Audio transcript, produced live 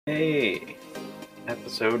Hey,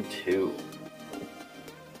 episode 2,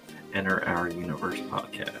 Enter Our Universe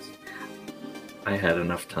podcast. I had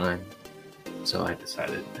enough time, so I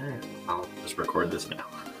decided, I'll just record this now.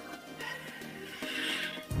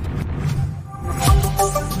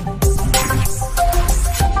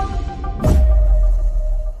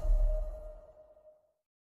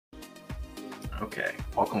 Okay,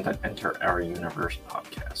 welcome to Enter Our Universe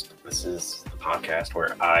podcast. This is the podcast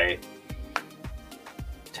where I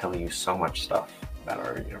tell you so much stuff about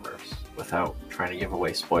our universe without trying to give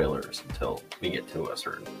away spoilers until we get to a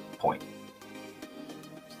certain point.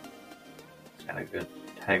 Is that a good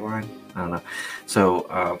tagline? I don't know.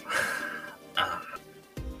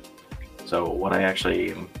 So what I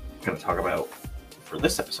actually am going to talk about for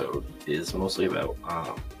this episode is mostly about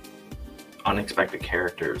unexpected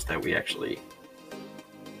characters that we actually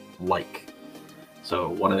like. So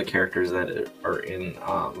one of the characters that are in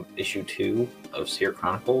issue 2 of Seer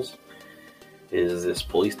Chronicles is this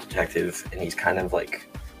police detective, and he's kind of like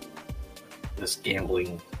this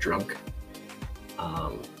gambling drunk.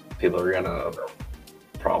 People are gonna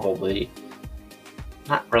probably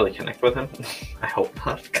not really connect with him. I hope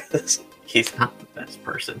not, because he's not the best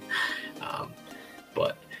person.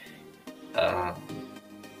 But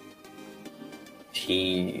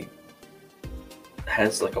he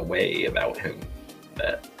has like a way about him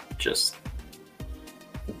that just,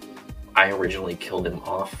 I originally killed him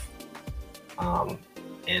off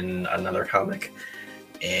in another comic,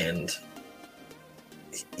 and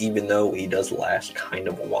even though he does last kind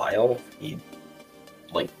of a while, he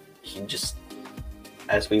just,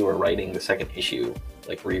 as we were writing the second issue,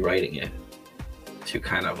 like rewriting it to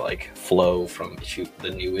kind of like flow from the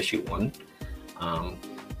new issue 1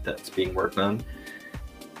 that's being worked on,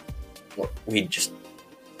 we just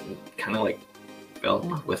kind of like fell in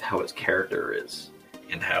love with how his character is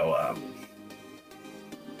and how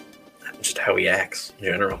just how he acts in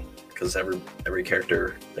general, because every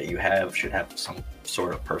character that you have should have some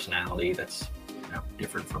sort of personality that's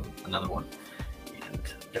different from another one and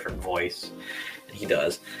different voice, and he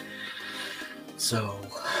does. So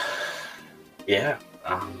yeah,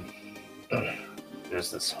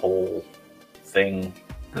 there's this whole thing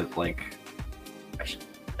that like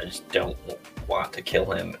I just don't want to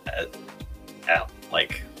kill him at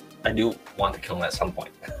like, I do want to kill him at some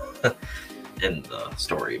point in the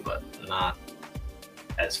story, but not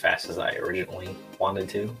as fast as I originally wanted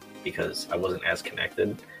to, because I wasn't as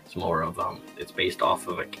connected. It's more of it's based off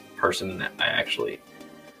of a person that I actually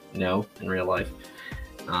know in real life.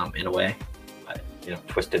 In a way, I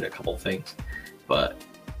twisted a couple things, but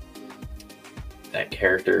that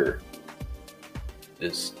character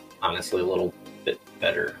is honestly a little bit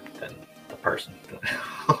better than the person.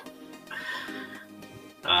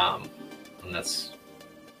 And that's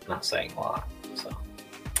not saying a lot. So,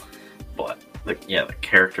 but the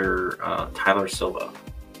character Tyler Silva.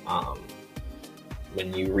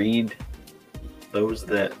 When you read, those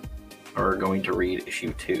that are going to read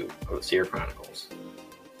issue 2 of the Seer Chronicles,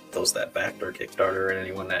 those that backed our Kickstarter, and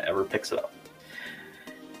anyone that ever picks it up,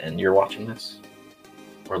 and you're watching this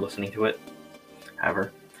or listening to it,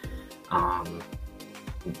 however,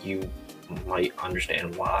 you might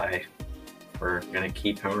understand why we're gonna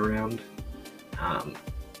keep him around.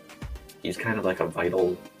 He's kind of like a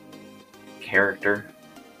vital character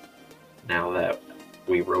now that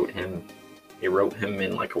we wrote him. He wrote him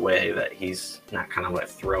in like a way that he's not kind of like a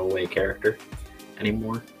throwaway character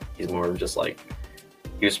anymore. He's more of just like,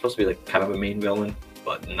 he was supposed to be like kind of a main villain,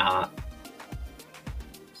 but not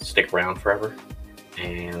stick around forever,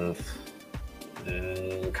 and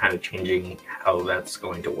kind of changing how that's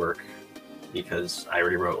going to work, because I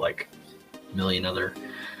already wrote like a million other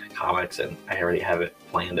comics, and I already have it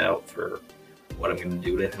planned out for what I'm going to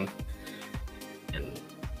do to him and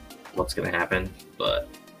what's going to happen. But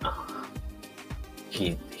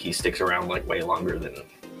he sticks around like way longer than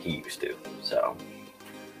he used to, so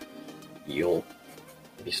you'll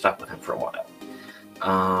be stuck with him for a while,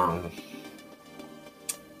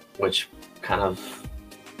 which kind of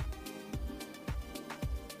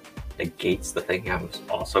negates the thing I was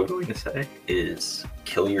also going to say is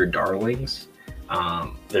kill your darlings.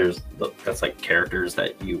 That's like characters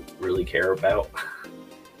that you really care about.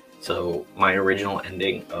 So my original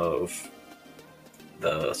ending of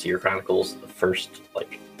the Seer Chronicles, the first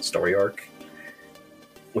like story arc,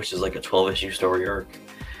 which is like a 12-issue story arc,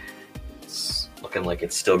 it's looking like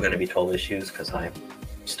it's still going to be 12 issues because I'm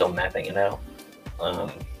still mapping it out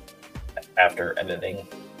after editing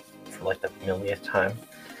for like the millionth time.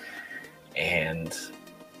 And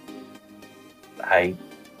I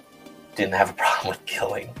didn't have a problem with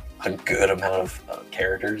killing a good amount of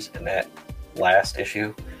characters in that last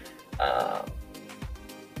issue.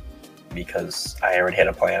 because I already had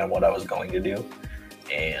a plan on what I was going to do,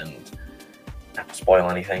 and not to spoil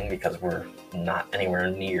anything because we're not anywhere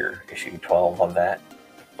near issue 12 of that,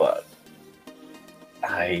 but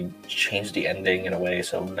I changed the ending in a way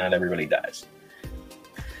so not everybody dies.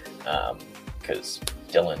 Because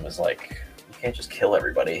Dylan was like, "You can't just kill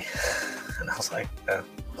everybody," and I was like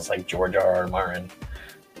George R.R. Martin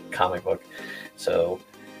comic book, so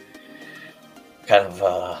kind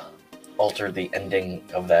of altered the ending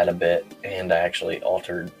of that a bit, and I actually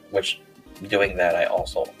doing that I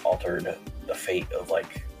also altered the fate of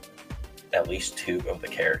like at least 2 of the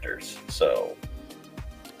characters, so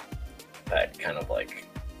that kind of like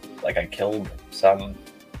I killed some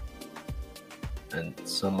and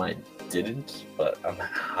some I didn't, but I'm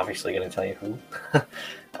obviously going to tell you who.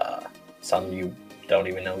 Some you don't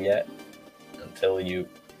even know yet until you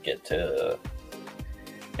get to,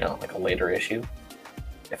 like a later issue.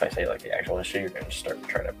 If I say like the actual issue, you're going to start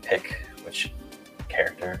trying to pick which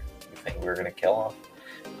character you think we're going to kill off.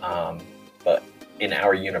 But in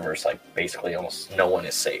our universe, like basically almost no one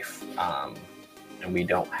is safe. And we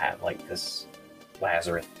don't have like this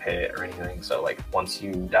Lazarus pit or anything. So like once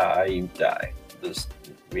you die, you die.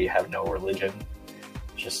 We have no religion,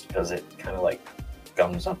 just because it kind of like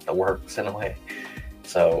gums up the works in a way.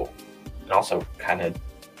 So it also kind of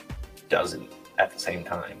doesn't at the same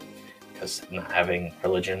time, because not having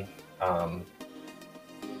religion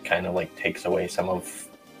kind of like takes away some of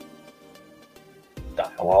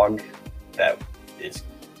dialogue that is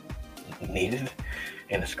needed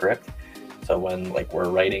in a script. So when like we're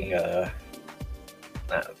writing a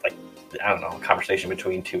conversation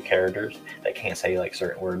between 2 characters that can't say like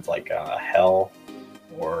certain words like hell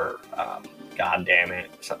or god damn it,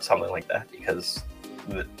 something like that, because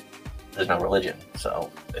there's no religion.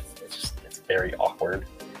 So it's very awkward.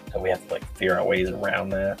 So we have to like figure out ways around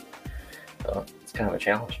that. So it's kind of a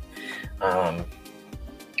challenge.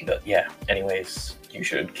 But yeah, anyways, you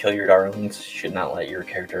should kill your darlings. You should not let your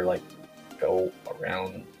character like go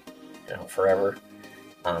around, forever,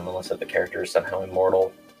 unless the character is somehow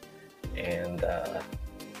immortal. And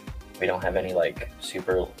we don't have any like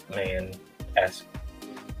Superman-esque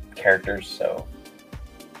characters, so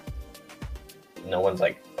no one's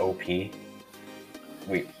like OP.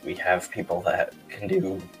 We have people that can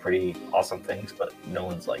do pretty awesome things, but no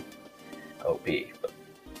one's like OP. But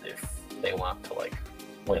if they want to like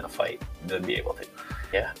win a fight, they'd be able to.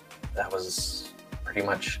 Yeah, that was pretty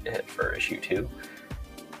much it for issue 2.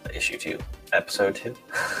 Episode 2,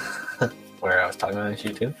 where I was talking about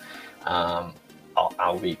issue 2. I'll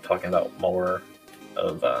be talking about more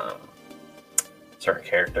of certain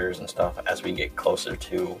characters and stuff as we get closer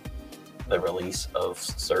to the release of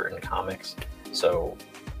certain comics. So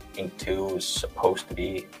Ink 2 is supposed to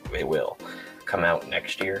be, it will come out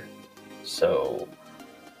next year. So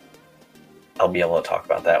I'll be able to talk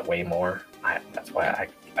about that way more. That's why I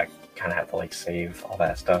kind of have to like save all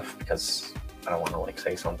that stuff, because I don't want to like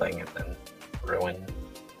say something and then ruin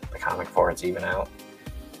the comic before it's even out.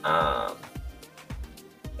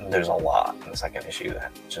 There's a lot in the second issue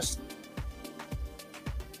that just,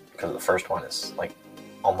 because the first one is like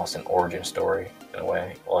almost an origin story in a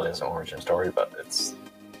way. Well, it is an origin story, but it's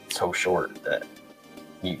so short that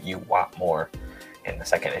you want more, and the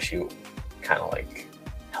second issue kind of like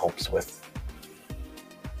helps with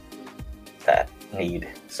that need.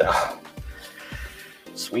 So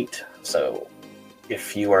sweet. So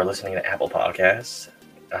if you are listening to Apple Podcasts,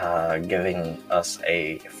 giving us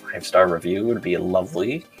a 5-star review would be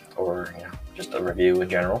lovely, or just a review in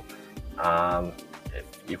general. If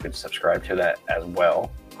you could subscribe to that as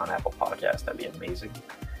well on Apple Podcasts, that'd be amazing.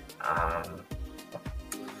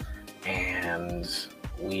 And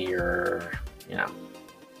we're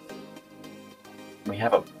we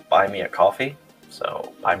have a Buy Me a Coffee,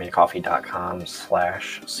 so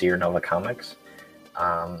buymeacoffee.com/SeerNovaComics.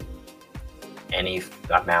 Any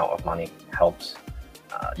amount of money helps.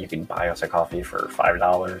 You can buy us a coffee for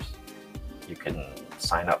 $5. You can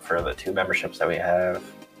sign up for the 2 memberships that we have.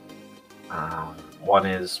 One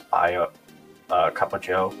is Buy a Cup of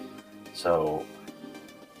Joe. So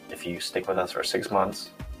if you stick with us for 6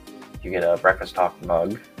 months, you get a Breakfast Talk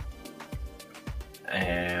mug,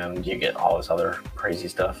 and you get all this other crazy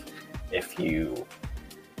stuff. If you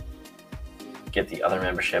get the other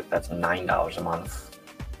membership, that's $9 a month.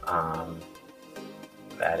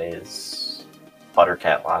 That is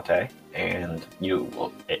Buttercat Latte, and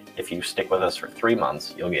if you stick with us for 3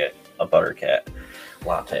 months, you'll get a Buttercat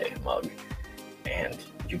Latte mug, and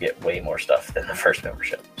you get way more stuff than the first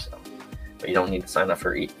membership. So, but you don't need to sign up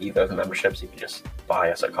for either of the memberships. You can just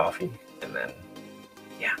buy us a coffee, and then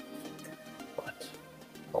but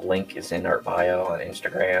the link is in our bio on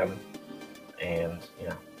Instagram, and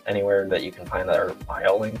anywhere that you can find our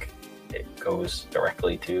bio link, it goes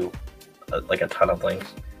directly to like a ton of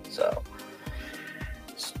links, so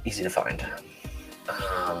it's easy to find.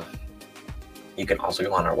 You can also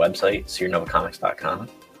go on our website, SierraNovaComics.com,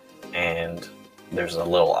 and there's a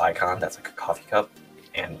little icon that's like a coffee cup,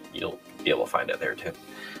 and you'll be able to find it there too.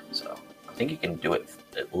 So I think you can do it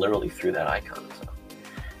literally through that icon. So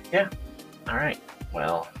yeah, all right.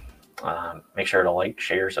 Well, make sure to like,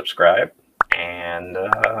 share, subscribe, and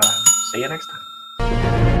see you next time.